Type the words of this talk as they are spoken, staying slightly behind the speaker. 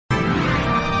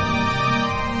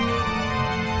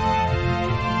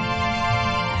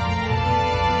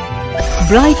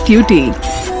Bright QT.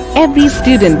 Every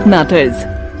student matters.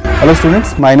 Hello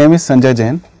students, my name is Sanjay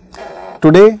Jain.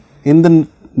 Today in the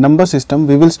number system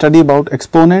we will study about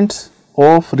exponents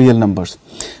of real numbers,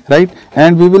 right?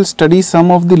 And we will study some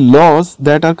of the laws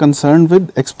that are concerned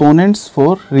with exponents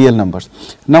for real numbers.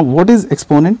 Now what is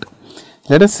exponent?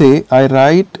 Let us say I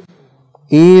write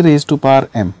a raised to power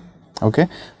m, okay,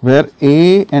 where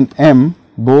a and m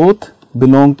both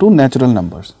belong to natural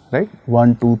numbers, right?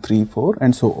 1, 2, 3, 4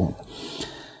 and so on.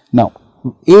 Now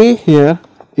a here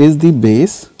is the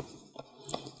base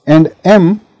and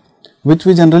m, which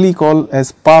we generally call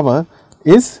as power,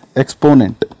 is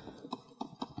exponent.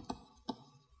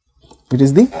 It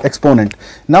is the exponent.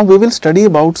 Now we will study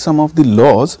about some of the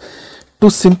laws to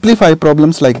simplify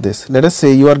problems like this. Let us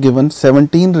say you are given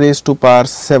 17 raised to power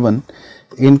 7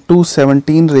 into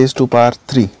 17 raised to power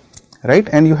 3, right?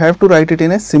 And you have to write it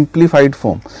in a simplified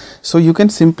form. So you can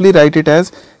simply write it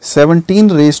as 17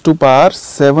 raised to power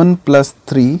 7 plus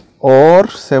 3 or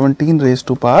 17 raised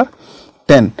to power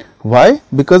 10. Why?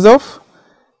 Because of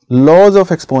laws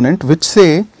of exponent which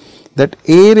say that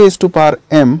a raised to power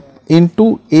m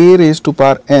into a raised to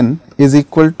power n is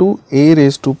equal to a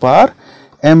raised to power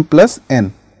m plus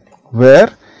n,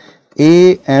 where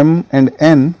a, m and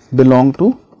n belong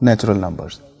to natural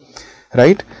numbers,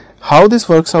 right? How this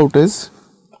works out is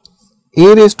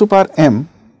a raised to power m.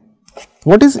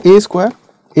 What is a square?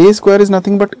 A square is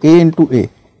nothing but a into a,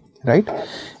 right?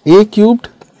 A cubed,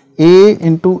 a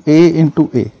into a into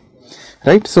a,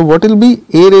 right? So what will be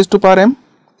a raised to power m?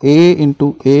 A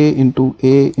into a into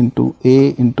a into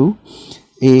a into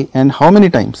a, and how many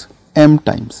times? M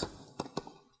times,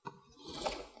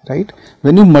 right?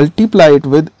 When you multiply it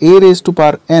with a raised to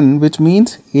power n, which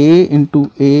means a into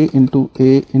a into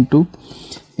a into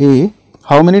a,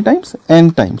 how many times?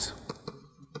 N times.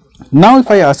 Now if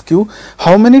I ask you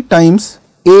how many times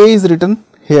a is written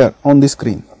here on the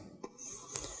screen,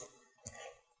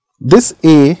 this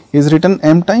a is written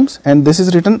m times and this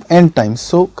is written n times.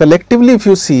 So collectively if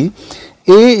you see,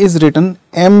 a is written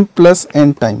m plus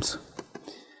n times,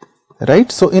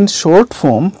 right? So in short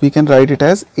form we can write it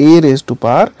as a raised to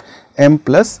power m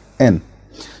plus n.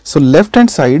 So left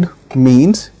hand side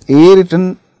means a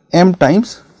written m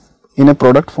times in a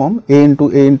product form, a into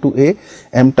a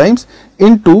m times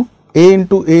into a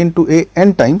into a into a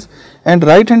n times, and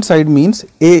right hand side means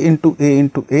a into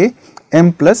a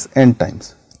m plus n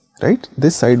times, right?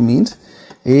 This side means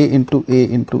a into a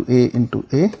into a into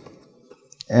a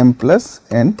m plus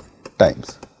n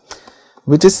times,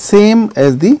 which is same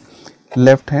as the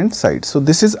left hand side. So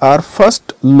this is our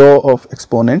first law of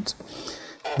exponents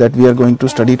that we are going to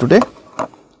study today,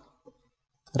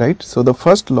 right? So the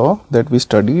first law that we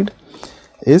studied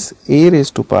is a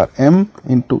raised to power m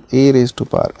into a raised to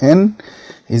power n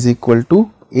is equal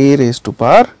to a raised to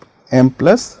power m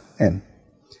plus n.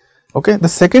 Okay, the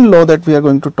second law that we are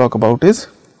going to talk about is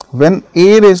when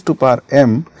a raised to power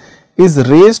m is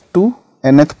raised to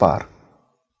nth power.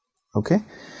 Okay,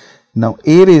 now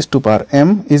a raised to power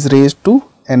m is raised to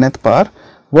nth power.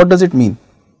 What does it mean?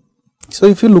 So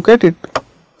if you look at it,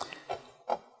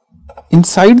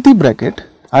 inside the bracket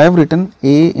I have written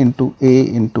a into a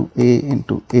into a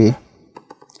into a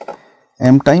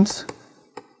m times,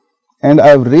 and I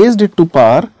have raised it to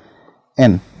power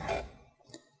n.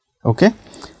 Okay,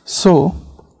 so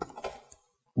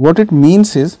what it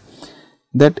means is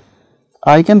that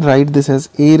I can write this as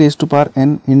a raised to power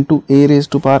n into a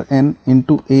raised to power n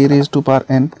into a raised to power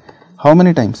n. How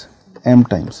many times? M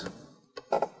times.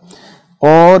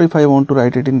 Or if I want to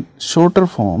write it in shorter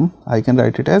form, I can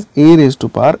write it as a raised to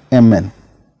power mn.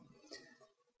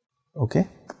 Okay,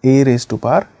 a raised to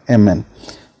power mn.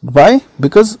 Why?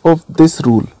 Because of this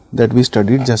rule that we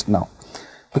studied just now.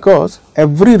 Because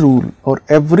every rule or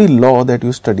every law that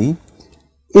you study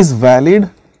is valid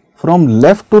from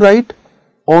left to right,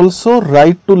 also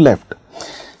right to left.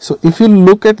 So if you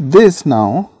look at this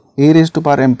now, a raised to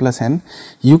power m plus n,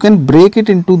 you can break it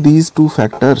into these two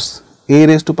factors, a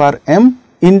raised to power m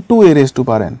into a raised to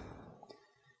power n,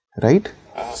 right?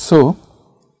 So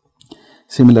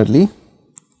similarly,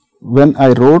 when I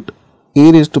wrote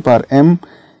a raised to power m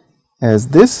as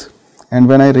this, and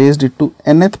when I raised it to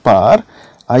nth power,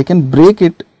 I can break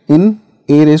it in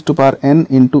a raised to power n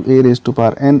into a raised to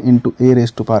power n into a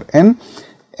raised to power n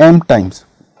m times,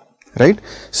 right?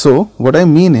 So what I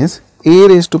mean is a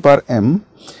raised to power m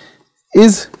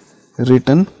is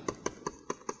written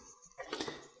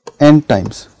n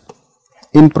times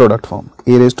in product form,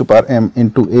 a raised to power m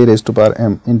into a raised to power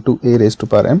m into a raised to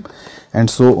power m and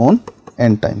so on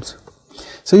n times.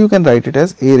 So you can write it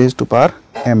as a raised to power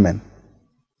mn.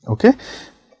 Okay,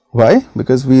 why?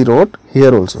 Because we wrote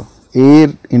here also a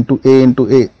into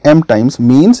a m times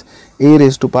means a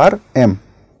raised to power m.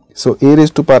 So a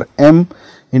raised to power m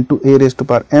into a raised to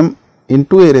power m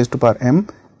into a raised to power m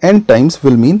n times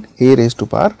will mean a raised to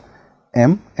power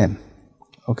m n.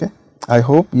 Okay, I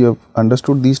hope you have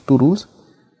understood these two rules.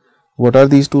 What are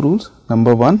these two rules?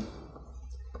 Number one,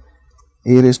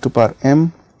 a raised to power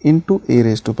m into a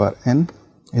raised to power n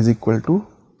is equal to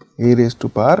a raised to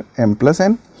power m plus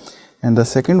n, and the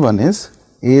second one is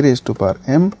a raised to power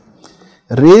m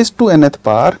raised to nth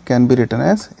power can be written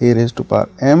as a raised to power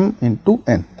m into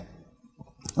n.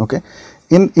 Okay,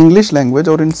 in English language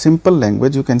or in simple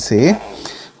language you can say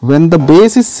when the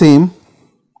base is same,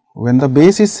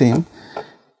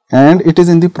 and it is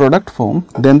in the product form,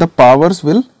 then the powers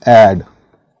will add.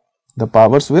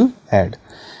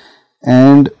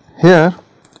 And here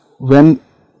when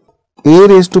a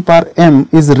raised to power m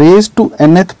is raised to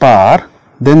nth power,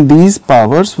 then these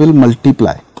powers will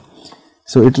multiply.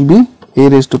 So it will be a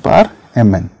raised to power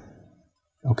mn.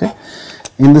 Okay.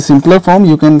 In the simpler form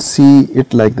you can see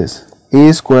it like this: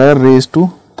 a square raised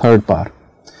to third power.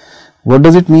 What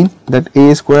does it mean? That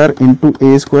a square into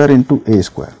a square into a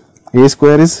square. A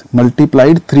square is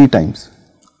multiplied 3 times.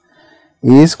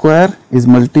 A square is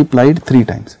multiplied 3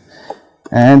 times,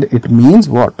 and it means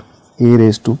what? A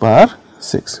raised to power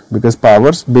 6, because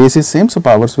powers base is same, so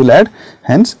powers will add,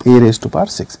 hence a raised to power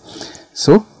 6.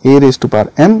 So a raised to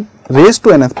power m raised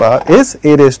to nth power is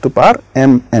a raised to power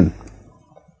mn.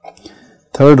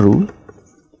 Third rule,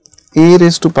 a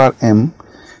raised to power m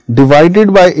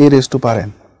divided by a raised to power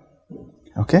n.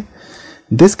 Okay,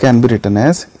 this can be written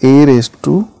as a raised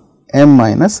to m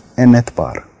minus nth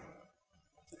power.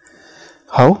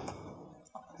 How?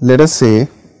 Let us say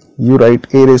you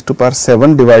write a raised to power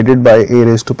 7 divided by a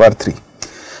raised to power 3.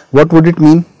 What would it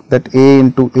mean? That a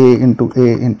into a into a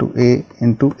into a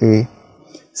into a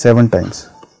 7 times,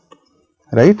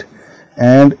 right?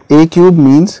 And a cube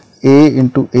means a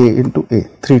into a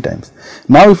 3 times.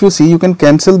 Now if you see, you can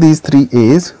cancel these 3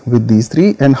 a's with these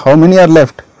 3, and how many are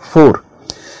left? 4.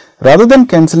 Rather than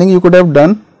cancelling, you could have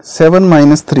done 7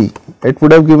 minus 3. It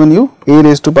would have given you a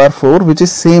raised to power 4, which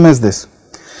is same as this.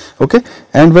 Okay,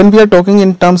 and when we are talking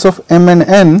in terms of m and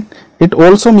n, it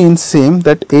also means same,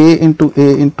 that a into a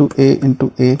into a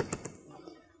into a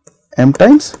m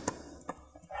times,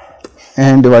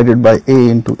 and divided by a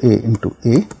into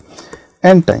a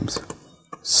n times.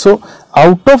 So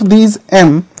out of these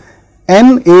m,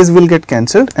 n a's will get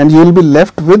cancelled and you will be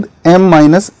left with m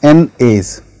minus n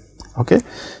a's. Okay,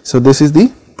 so this is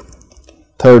the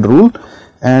third rule.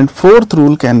 And fourth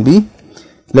rule can be,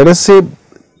 let us say,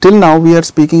 till now we are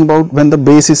speaking about when the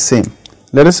base is same.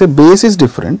 Let us say base is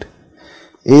different,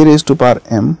 a raised to power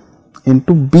m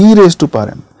into b raised to power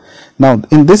m. Now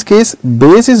in this case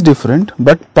base is different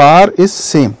but power is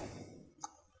same.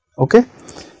 Okay,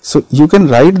 so you can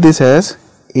write this as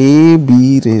a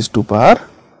b raised to power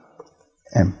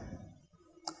m.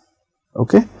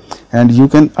 Okay, and you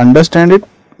can understand it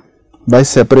by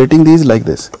separating these like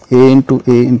this: a into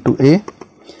a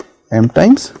m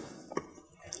times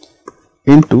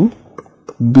into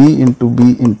b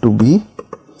into b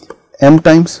m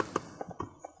times.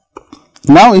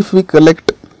 Now if we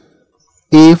collect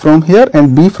a from here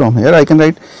and b from here, I can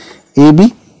write ab.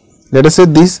 Let us say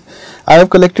this, I have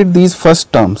collected these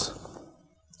first terms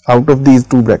out of these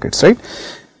two brackets, right?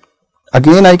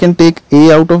 Again I can take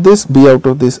a out of this, b out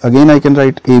of this, again I can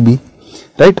write ab,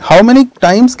 right? How many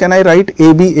times can I write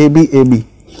ab?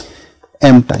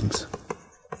 M times,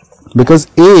 because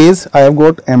a's I have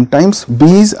got m times,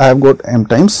 b's I have got m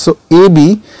times, so ab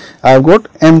I have got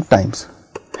m times,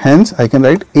 hence I can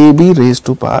write ab raised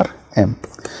to power m,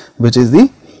 which is the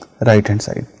right hand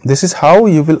side. This is how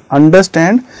you will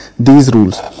understand these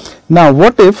rules. Now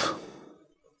what if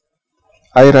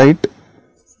I write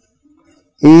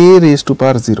a raised to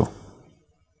power 0?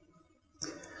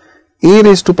 A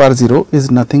raised to power 0 is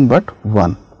nothing but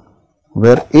 1,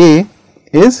 where a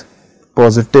is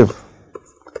positive,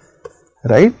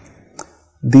 right?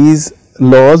 These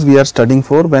laws we are studying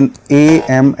for when a,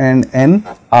 m and n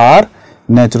are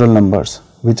natural numbers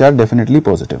which are definitely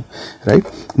positive, right?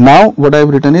 Now what I have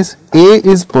written is a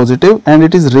is positive and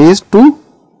it is raised to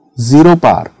 0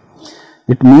 power,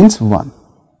 it means 1,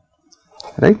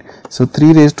 right? So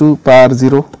 3 raised to power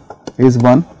 0 is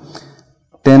 1,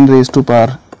 10 raised to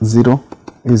power 0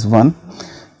 is 1,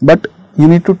 but you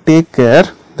need to take care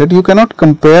that you cannot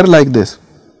compare like this.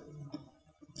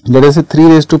 Let us say 3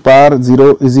 raised to power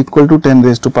 0 is equal to 10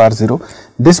 raised to power 0.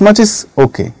 This much is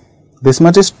okay, this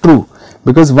much is true,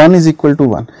 because 1 is equal to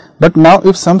 1. But now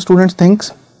if some students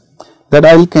thinks that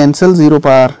I will cancel 0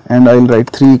 power and I will write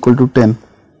 3 equal to 10,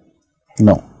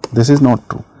 no, this is not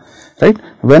true. right?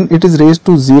 When it is raised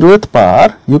to 0th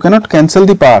power, you cannot cancel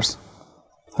the powers.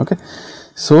 Okay,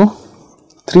 so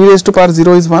 3 raised to power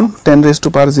 0 is 1, 10 raised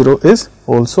to power 0 is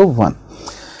also 1.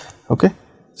 Okay,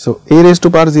 so a raised to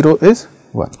power 0 is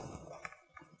 1.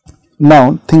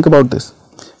 Now think about this.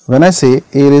 When I say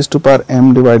a raised to power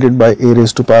m divided by a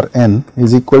raised to power n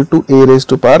is equal to a raised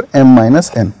to power m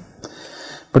minus n.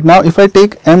 But now if I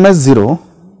take m as 0,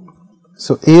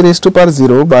 so a raised to power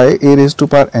 0 by a raised to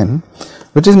power n,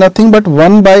 which is nothing but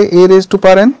 1 by a raised to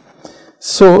power n.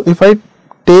 So if I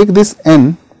take this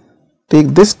n, take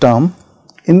this term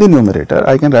in the numerator,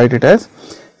 I can write it as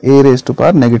a raised to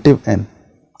power negative n.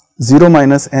 0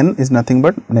 minus n is nothing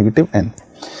but negative n.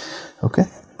 Okay,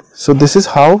 so this is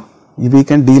how we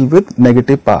can deal with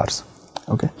negative powers.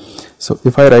 Okay, so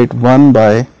if I write 1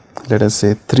 by, let us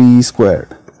say 3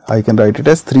 squared, I can write it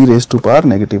as 3 raised to power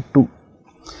negative 2.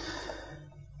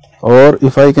 Or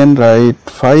if I can write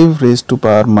 5 raised to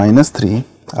power minus 3,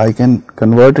 I can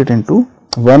convert it into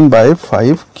 1 by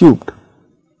 5 cubed.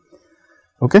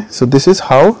 Okay, so this is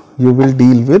how you will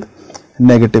deal with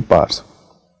negative powers.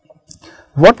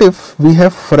 What if we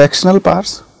have fractional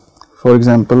powers? For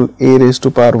example, a raised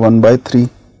to power 1 by 3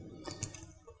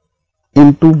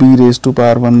 into b raised to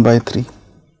power 1 by 3.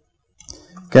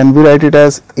 Can we write it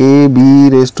as a b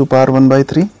raised to power 1 by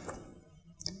 3?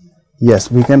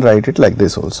 Yes, we can write it like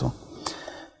this also.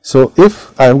 So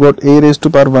if I have got a raised to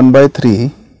power 1 by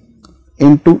 3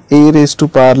 into a raised to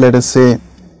power, let us say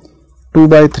 2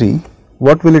 by 3,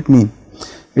 what will it mean?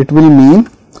 It will mean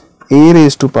a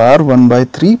raised to power 1 by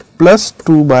 3 plus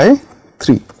 2 by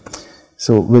 3.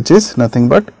 So which is nothing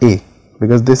but a,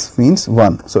 because this means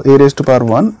 1. So a raised to power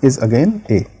 1 is again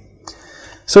a.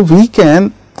 So we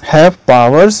can have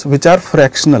powers which are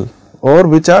fractional, or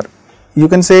which are, you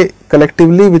can say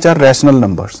collectively, which are rational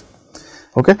numbers.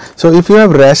 Okay, so if you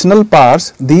have rational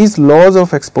powers, these laws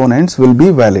of exponents will be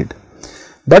valid.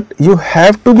 But you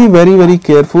have to be very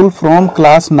careful from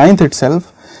class 9th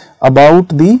itself about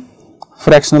the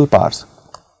fractional powers.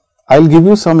 I will give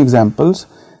you some examples.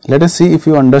 Let us see if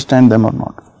you understand them or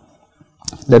not.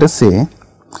 Let us say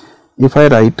if I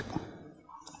write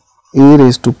a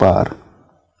raised to power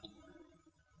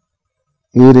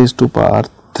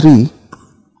 3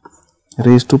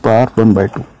 raised to power 1 by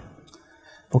 2.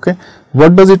 Okay,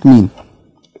 what does it mean?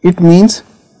 It means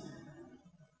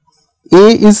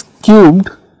a is cubed,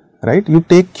 right? You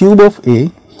take cube of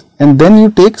a and then you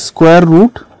take square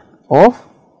root of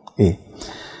a.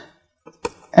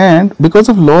 And because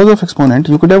of laws of exponent,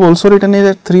 you could have also written it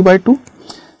as 3 by 2.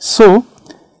 So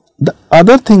the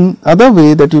other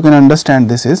way that you can understand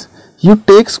this is, you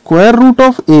take square root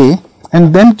of a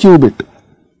and then cube it.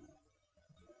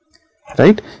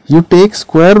 Right? You take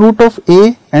square root of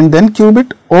a and then cube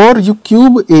it, or you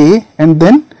cube a and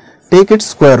then take its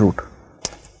square root.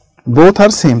 Both are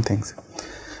same things.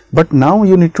 But now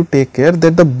you need to take care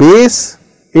that the base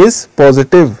is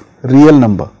positive real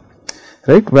number.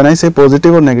 Right? When I say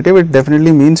positive or negative, it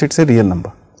definitely means it's a real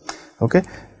number. Okay?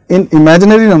 In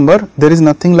imaginary number, there is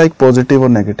nothing like positive or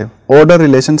negative. Order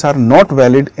relations are not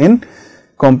valid in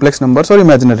complex numbers or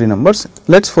imaginary numbers.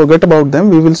 Let's forget about them.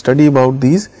 We will study about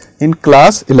these in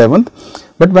class 11th.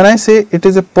 But when I say it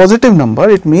is a positive number,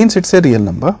 it means it's a real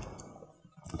number.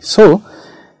 So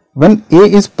when a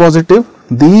is positive,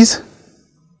 these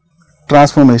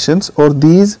transformations or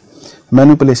these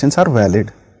manipulations are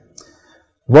valid.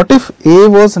 What if a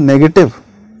was negative?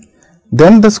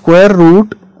 Then the square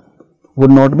root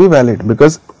would not be valid,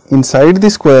 because inside the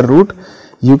square root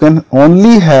you can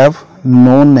only have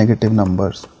non-negative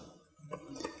numbers.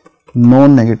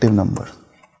 Non-negative numbers.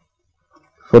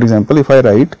 For example, if I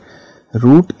write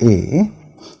root a,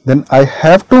 then I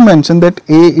have to mention that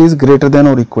a is greater than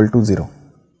or equal to 0.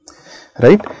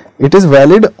 Right? It is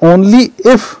valid only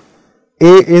if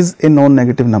a is a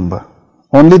non-negative number.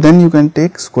 Only then you can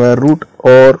take square root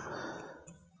or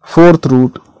fourth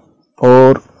root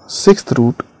or sixth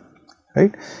root.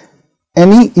 Right?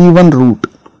 Any even root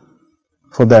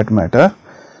for that matter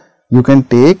you can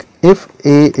take if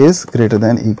a is greater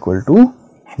than equal to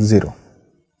 0.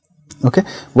 Okay.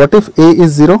 What if a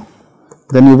is 0?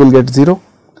 Then you will get 0.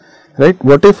 Right?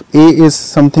 What if a is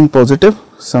something positive?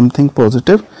 Something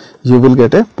positive, you will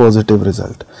get a positive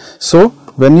result. So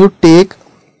when you take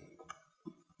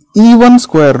even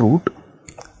square root,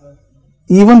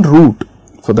 even root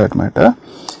for that matter,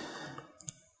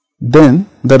 then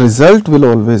the result will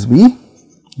always be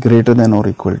greater than or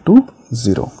equal to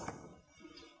 0.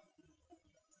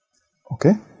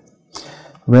 Okay.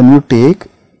 When you take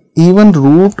even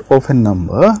root of a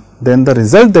number, then the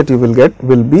result that you will get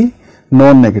will be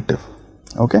non-negative.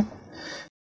 Okay.